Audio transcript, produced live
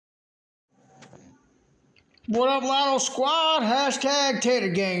What up, Lotto Squad? Hashtag Tater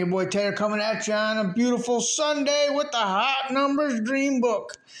Gang. Your boy Tater coming at you on a beautiful Sunday with the Hot Numbers Dream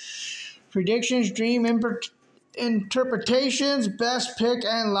Book. Predictions, dream interpretations, best pick,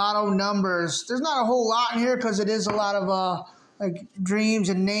 and lotto numbers. There's not a whole lot in here because it is a lot of like dreams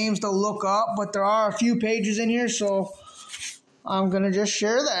and names to look up, but there are a few pages in here, so I'm going to just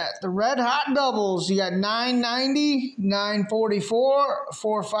share that. The red hot doubles, you got 990, 944,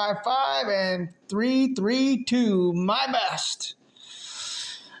 455, and 332. My best.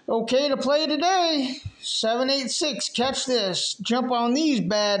 Okay to play today. 786, catch this. Jump on these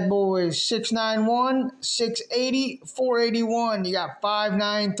bad boys. 691, 680, 481. You got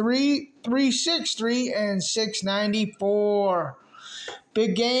 593, 363, and 694.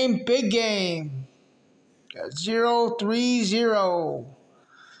 Big game, big game. Got 030,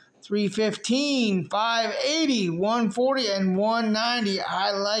 315, 580, 140, and 190.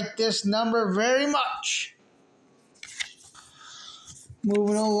 I like this number very much.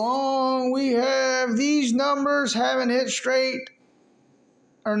 Moving along, we have these numbers haven't hit straight.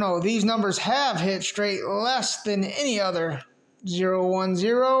 Or no, these numbers have hit straight less than any other. 010,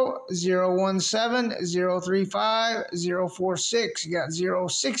 017, 035, 046. You got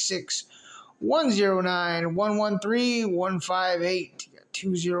 066. 109, 113, 158,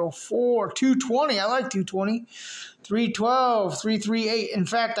 204, 220. I like 220. 312, 338. In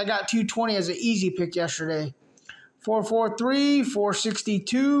fact, I got 220 as an easy pick yesterday. 443,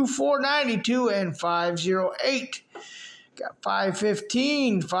 462, 492, and 508. Got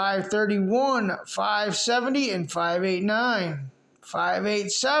 515, 531, 570, and 589.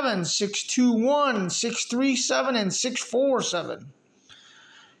 587, 621, 637, and 647.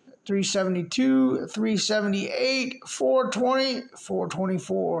 372, 378, 420,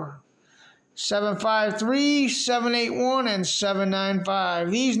 424, 753, 781, and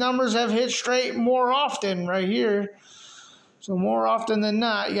 795. These numbers have hit straight more often right here. So more often than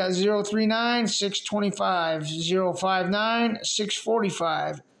not, you got 039, 625, 059,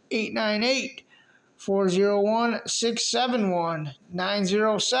 645, 898, 401, 671,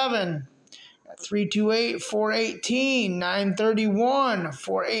 907. 328, 418, 931,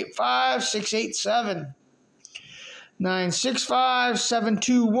 485, 687, 965,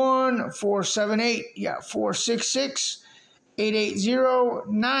 721, 478, you got 466,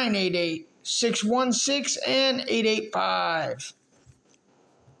 880, 988, 616, and 885.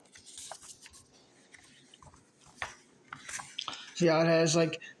 See how it has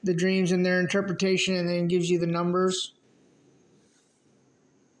like the dreams and their interpretation and then gives you the numbers.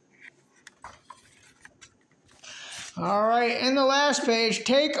 All right, and the last page,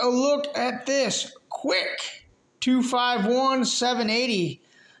 take a look at this. Quick, 251, 780.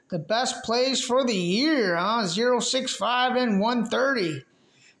 The best plays for the year, 065 and 130.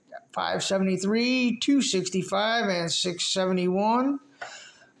 573, 265, and 671.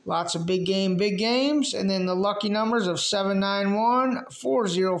 Lots of big games. And then the lucky numbers of 791,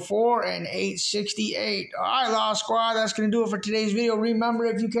 404, and 868. All right, Lotto Squad, that's going to do it for today's video. Remember,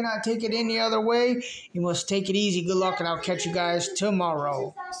 if you cannot take it any other way, you must take it easy. Good luck, and I'll catch you guys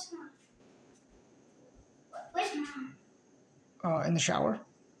tomorrow. Where's Mom? In the shower.